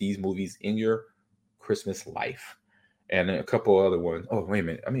put these movies in your Christmas life. And a couple other ones. Oh, wait a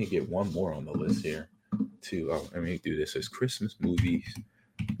minute. I'm going to get one more on the list here, too. Let me do this. It's Christmas movies.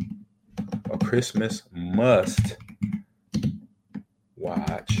 A Christmas must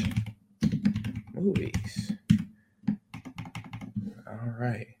watch movies. All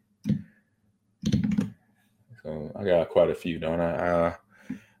right. So I got quite a few, don't I?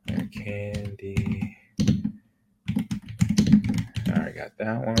 Candy. All right, got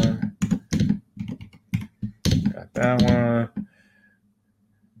that one. Got that one.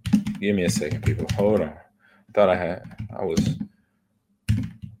 Give me a second, people. Hold on. I was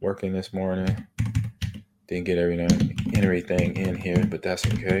working this morning. Didn't get everything in here, but that's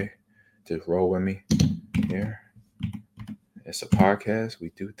okay. Just roll with me here. It's a podcast.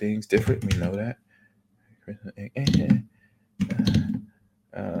 We do things different. We know that. I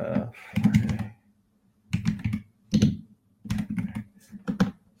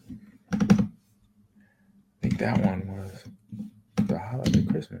think that one was the holiday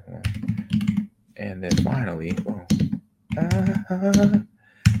Christmas one. And then finally,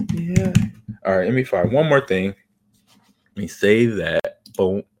 Yeah. All right, let me find one more thing. Let me save that.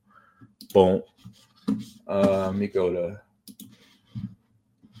 Boom. Boom. Let me go to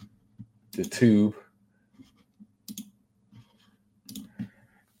the tube.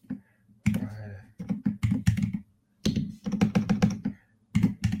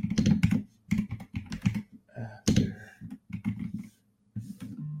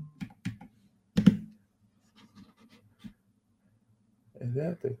 Is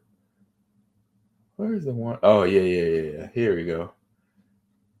that the? Where's the one? Oh yeah. Here we go.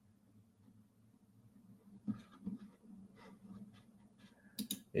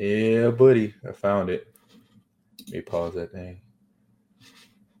 Yeah, buddy, I found it. Let me pause that thing.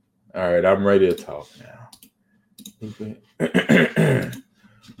 All right, I'm ready to talk now.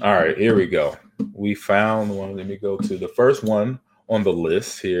 All right, here we go. We found one. Let me go to the first one on the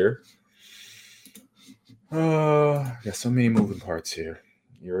list here. Got so many moving parts here.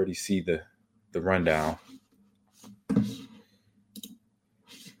 You already see the rundown.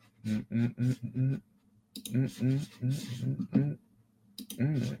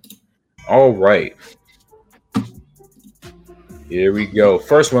 All right. Here we go.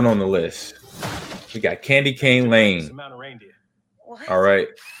 First one on the list. We got Candy Cane Lane. All right.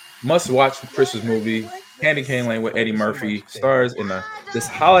 Must watch Christmas movie. Candy Cane Lane with Eddie Murphy stars in this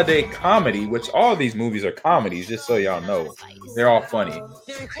holiday comedy, which all these movies are comedies, just so y'all know. They're all funny.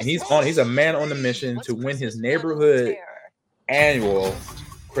 And he's a man on a mission to win his neighborhood annual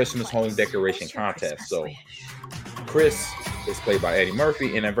Christmas home decoration contest. So Chris is played by Eddie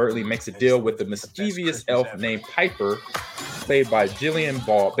Murphy, inadvertently makes a deal with the mischievous elf named Piper, played by Jillian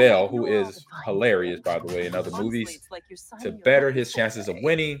Bell, who is hilarious, by the way, in other movies. To better his chances of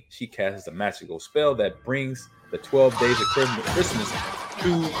winning, she casts a magical spell that brings the 12 days of Christmas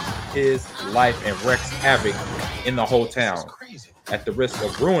to his life and wreaks havoc in the whole town. At the risk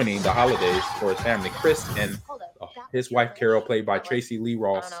of ruining the holidays for his family, Chris and his wife Carol, played by Tracy Lee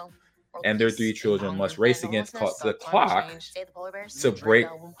Ross, and their 3 children must race against the clock to break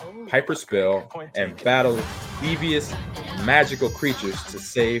Piper's spell and battle devious magical creatures to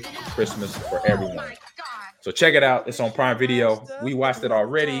save Christmas for everyone. So check it out. It's on Prime Video. We watched it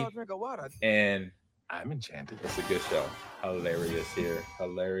already, and I'm enchanted. It's a good show. Hilarious here.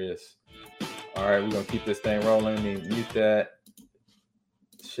 Hilarious. All right, we're going to keep this thing rolling. Mute that.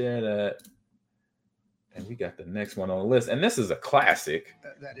 Share that. And we got the next one on the list. And this is a classic.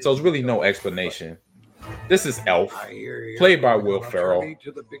 So there's really no explanation. This is Elf, played by Will Ferrell.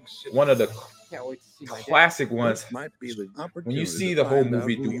 One of the classic ones. When you see the whole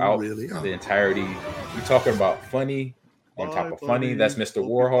movie throughout the entirety, you're talking about funny on top of funny. That's Mr.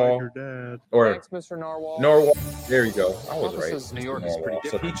 Warhol. Or Mr. Narwhal. There you go. I was right. New York is pretty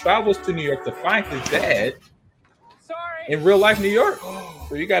different. So he travels to New York to find his dad in real life New York.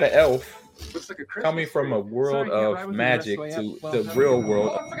 So you got an elf coming from a world of magic to the real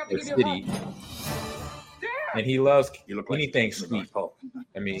world of the city. And he loves anything sweet.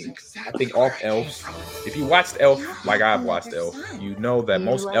 I mean, I think all elves, if you watched Elf like I've watched Elf, you know that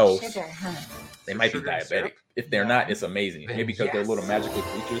most elves, they might be diabetic. If they're not, it's amazing. Maybe because they're little magical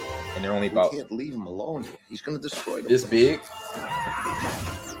creatures and they're only about leave him alone. He's going to destroy this big.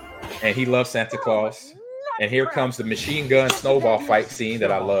 And he loves Santa Claus. And here comes the machine gun snowball fight scene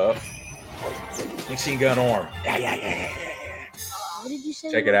that I love. Machine gun arm. Yeah.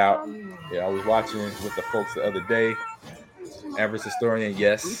 Check it out. Yeah, I was watching with the folks the other day. Average historian,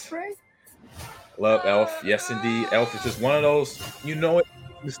 yes. Love Elf, yes indeed. Elf is just one of those, you know it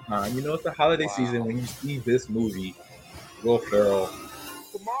this time. You know it's the holiday season when you see this movie. Will Ferrell.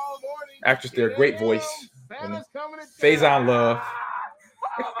 Actress there, great voice. Faison Love.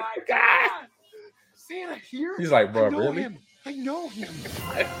 Oh my God. Santa here? He's like, bro, really? I know him.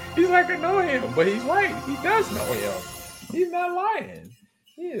 He's like, I know him, but he's right. He does know him. He's not lying.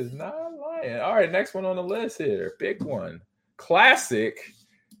 He is not lying. All right, next one on the list here. Big one. Classic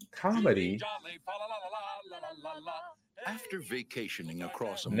comedy. After vacationing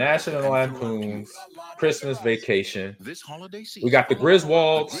across National Lampoon's Christmas Vacation. This holiday season, we got the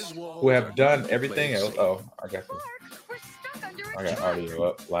Griswolds who have done everything else. Oh, I got audio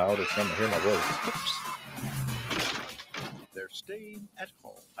up loud or something. Hear my voice. They're staying at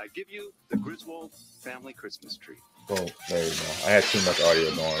home. I give you the Griswold family Christmas tree. Oh, there you go. I had too much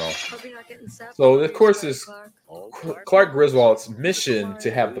audio going on. So, of course, is Clark Griswold's mission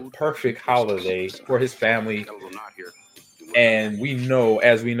to have the perfect holiday for his family. And we know,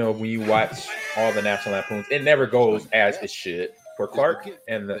 when you watch all the National Lampoons, it never goes as it should for Clark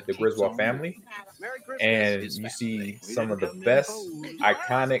and the Griswold family. And you see some of the best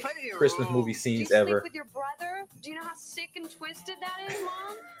iconic Christmas movie scenes ever. Do you know how sick and twisted that is,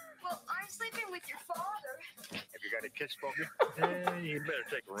 Mom? Well, I'm sleeping with your father. Have you got a kiss for me? You better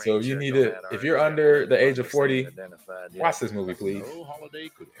take a So if you need it, if you're under the age of 40, watch this movie, please.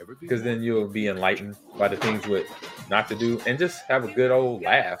 Because then you'll be enlightened by the things what not to do and just have a good old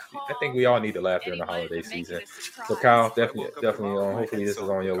laugh. I think we all need to laugh during the holiday season. So Kyle, definitely hopefully this is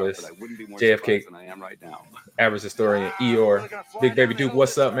on your list. JFK, average historian, Eeyore, Big Baby Duke,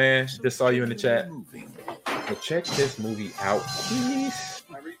 what's up, man? Just saw you in the chat. So check this movie out, please.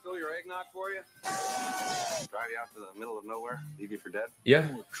 Can I refill your eggnog for you? Drive you out to the middle of nowhere, leave you for dead? Yeah.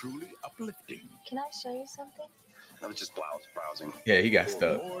 Truly uplifting. Can I show you something? I was just browsing. Yeah, he got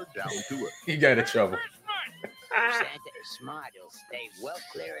stuck. Down to it. He got in trouble. Santa is smart. He'll stay well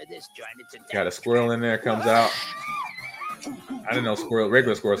clear of this joint. It's Got a squirrel in there, comes out. I didn't know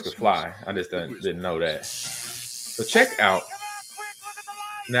regular squirrels could fly. I just didn't know that. So check out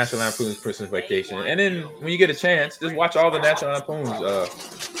National Lampoon's Christmas Vacation. And then when you get a chance, just watch all the National Lampoon's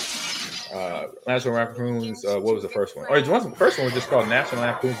what was the first one? Or the first one was just called National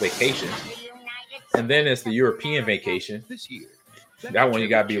Lampoon's Vacation. And then it's the European Vacation. That one you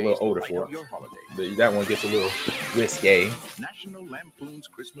gotta be a little older for. That one gets a little risque.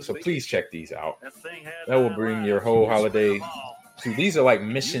 So please check these out. That will bring your whole holiday. See, these are like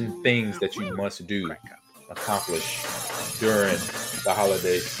mission things that you must do, accomplish during the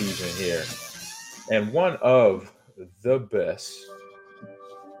holiday season here. And one of the best.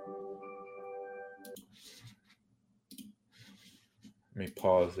 Let me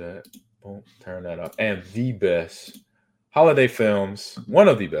pause that. Boom, turn that up. And the best holiday films, one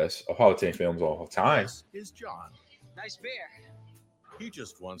of the best holiday films of all time, is John. Nice beer. He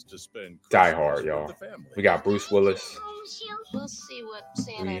just wants to spend Die Hard, y'all. We got Bruce Willis. We'll see what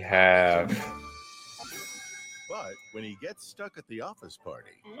Santa. We have. But when he gets stuck at the office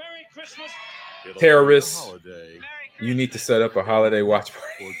party, Merry Christmas. Terrorists. You need to set up a holiday watch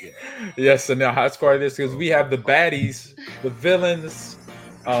party. Yes, so now that's part of this because we have the baddies, the villains,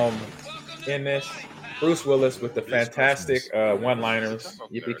 in this. Bruce Willis with the fantastic one-liners,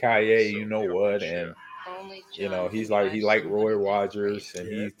 yippee-ki-yay, you know what, and you know he like Roy Rogers, and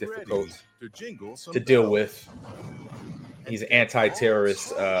he's difficult to deal with. He's an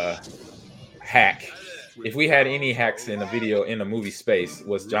anti-terrorist hack. If we had any hacks in the movie space,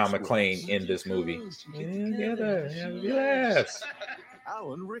 was John McClane in this movie? Yes.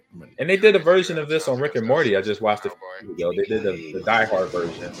 And they did a version of this on Rick and Morty. I just watched it ago. They did the Die Hard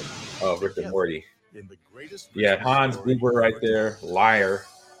version of Rick and Morty. Yeah, Hans Gruber right there, liar.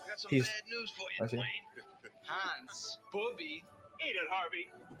 He's Hans, Booby, eat it, Harvey.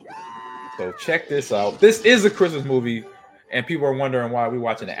 So check this out. This is a Christmas movie, and people are wondering why we're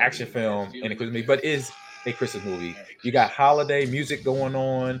watching an action film in a Christmas movie, but it is a Christmas movie. You got holiday music going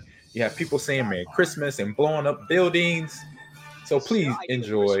on. You have people saying Merry Christmas and blowing up buildings. So please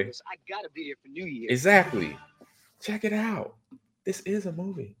enjoy. I gotta be here for New Year. Exactly. Check it out. This is a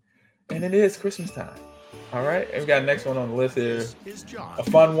movie. And it is Christmas time. All right. And we got the next one on the list here. A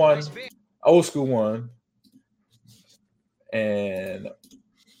fun one. Old school one. And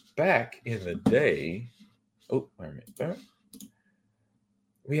back in the day. Oh, wait a minute.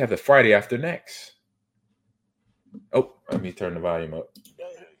 We have the Friday After Next. Oh, let me turn the volume up.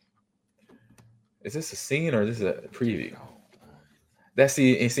 Is this a scene or is this a preview? That's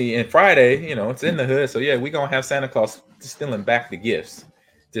in Friday, you know, it's in the hood. So yeah, we're gonna have Santa Claus stealing back the gifts,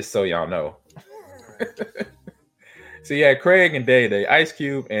 just so y'all know. So yeah, Craig and Day, Ice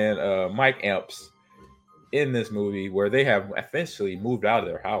Cube and Mike Epps in this movie where they have officially moved out of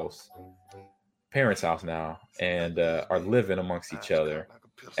their house, parents' house now, and are living amongst each other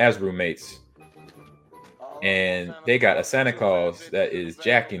as roommates. And they got a Santa Claus that is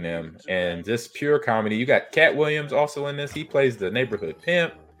jacking them, and just pure comedy. You got Cat Williams also in this. He plays the neighborhood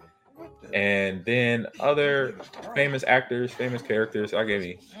pimp, and then other famous actors, famous characters. I'll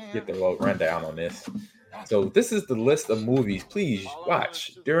get the rundown on this. So this is the list of movies. Please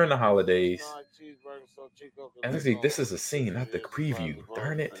watch during the holidays. And let's see, this is a scene, not the preview.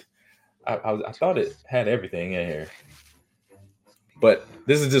 Darn it! I thought it had everything in here, but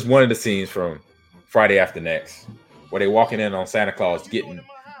this is just one of the scenes from Friday After Next, where they walking in on Santa Claus getting.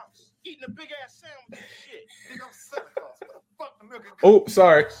 Oh,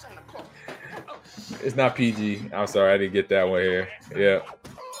 sorry. It's not PG. I'm sorry, I didn't get that one here. Yeah,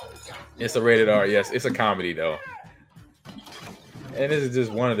 it's a rated R. Yes, it's a comedy though, and this is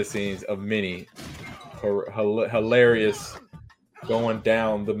just one of the scenes of many hilarious going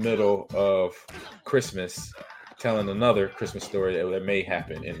down the middle of Christmas, telling another Christmas story that may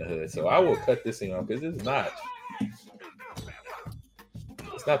happen in the hood. So I will cut this thing off because it's not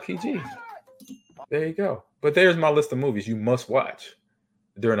PG. There you go. But there's my list of movies you must watch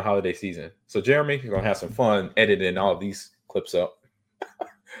during the holiday season. So, Jeremy, you're going to have some fun editing all these clips up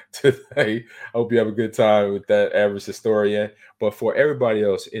today. I hope you have a good time with that average historian. But for everybody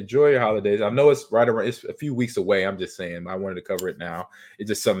else, enjoy your holidays. I know it's right around, it's a few weeks away. I'm just saying, I wanted to cover it now. It's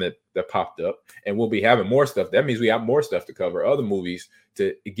just something that popped up, and we'll be having more stuff. That means we have more stuff to cover, other movies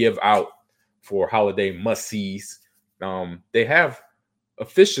to give out for holiday must-sees. They have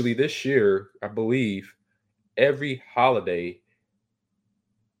officially this year, I believe, every holiday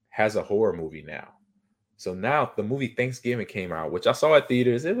has a horror movie now. So now the movie Thanksgiving came out, which I saw at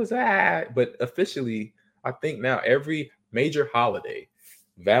theaters. It was but officially, I think now every major holiday,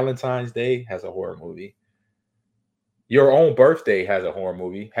 Valentine's Day has a horror movie. Your own birthday has a horror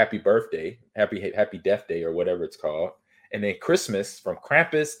movie. Happy birthday, happy death day, or whatever it's called. And then Christmas, from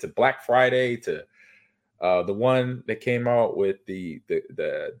Krampus to Black Friday to the one that came out with the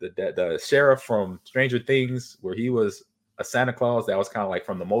sheriff from Stranger Things, where he was a Santa Claus that was kind of like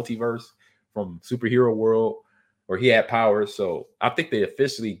from the multiverse, from superhero world, where he had powers. So I think they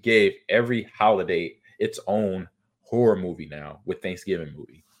officially gave every holiday its own horror movie now, with Thanksgiving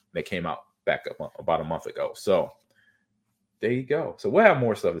movie that came out back up about a month ago. So there you go. So we'll have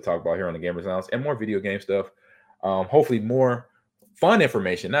more stuff to talk about here on the Gamers Lounge, and more video game stuff. Hopefully more fun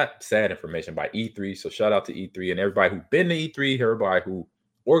information, not sad information, by E3. So shout out to E3 and everybody who's been to E3, everybody who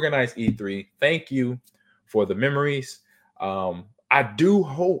organized E3. Thank you for the memories. I do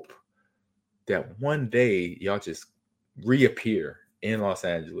hope that one day y'all just reappear in Los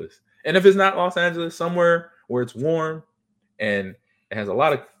Angeles. And if it's not Los Angeles, somewhere where it's warm and it has a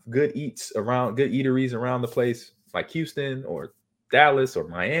lot of good eateries around the place, like Houston or Dallas or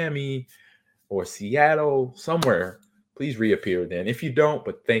Miami or Seattle, somewhere, please reappear then. If you don't,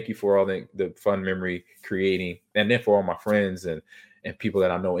 but thank you for all the fun memory creating. And then for all my friends and people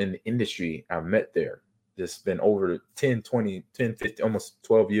that I know in the industry I met there. It's been over 10, 50, almost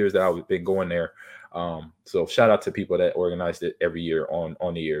 12 years that I've been going there. So shout out to people that organized it every year on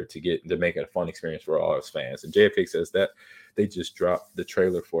the year to make it a fun experience for all us fans. And JFK says that they just dropped the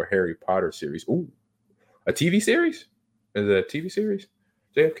trailer for Harry Potter series. Ooh, a TV series? Is it a TV series?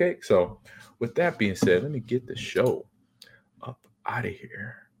 JFK? So with that being said, let me get the show up out of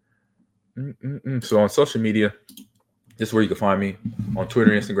here. So on social media, this is where you can find me. On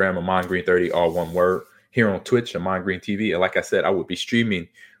Twitter, Instagram, Ahman Green 30, all one word. Here on Twitch, Ahman Green TV. And like I said, I will be streaming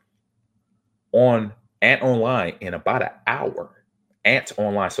on Ant Online in about an hour. Ant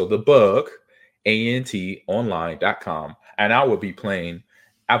Online. So the bug, antonline.com. And I will be playing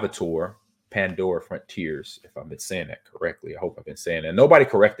Avatar Pandora Frontiers, if I've been saying that correctly. I hope I've been saying that. Nobody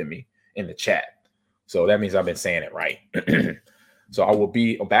corrected me in the chat. So that means I've been saying it right. So I will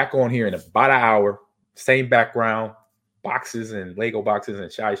be back on here in about an hour. Same background, boxes and Lego boxes and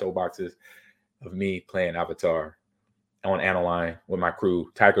Shy Show boxes of me playing Avatar on Anoline with my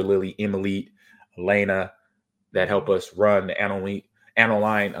crew, Tiger Lily, Emily, Elena, that help us run the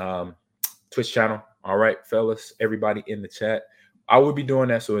Anoline Twitch channel. All right, fellas, everybody in the chat. I will be doing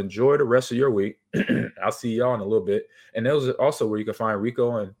that, so enjoy the rest of your week. I'll see y'all in a little bit. And those are also where you can find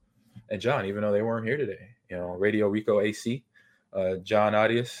Rico and John, even though they weren't here today. You know, Radio Rico AC, John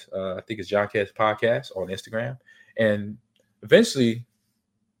Audius, I think it's John Cast Podcast on Instagram. And eventually,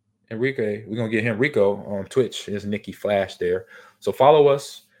 Enrique, we're going to get him Rico on Twitch. There's Nikki Flash there. So follow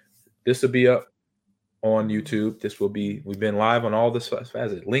us. This will be up on YouTube. We've been live on all this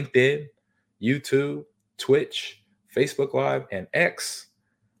facets: LinkedIn, YouTube, Twitch, Facebook Live, and X.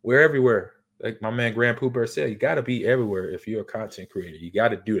 We're everywhere. Like my man Grand Pooh Bear said, you got to be everywhere if you're a content creator. You got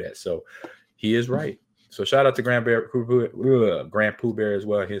to do that. So he is right. So shout out to Grand Pooh Bear as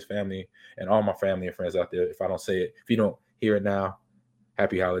well, his family, and all my family and friends out there. If I don't say it, if you don't hear it now,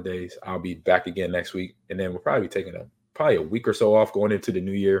 happy holidays. I'll be back again next week. And then we'll probably be taking a week or so off going into the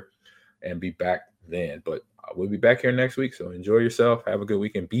new year and be back then. But we'll be back here next week. So enjoy yourself. Have a good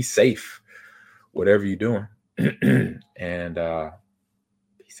weekend. Be safe, whatever you're doing. And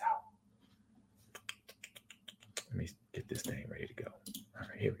peace out. Let me get this thing ready to go. All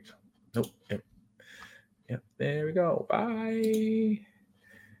right, here we go. Nope. Yep, there we go. Bye.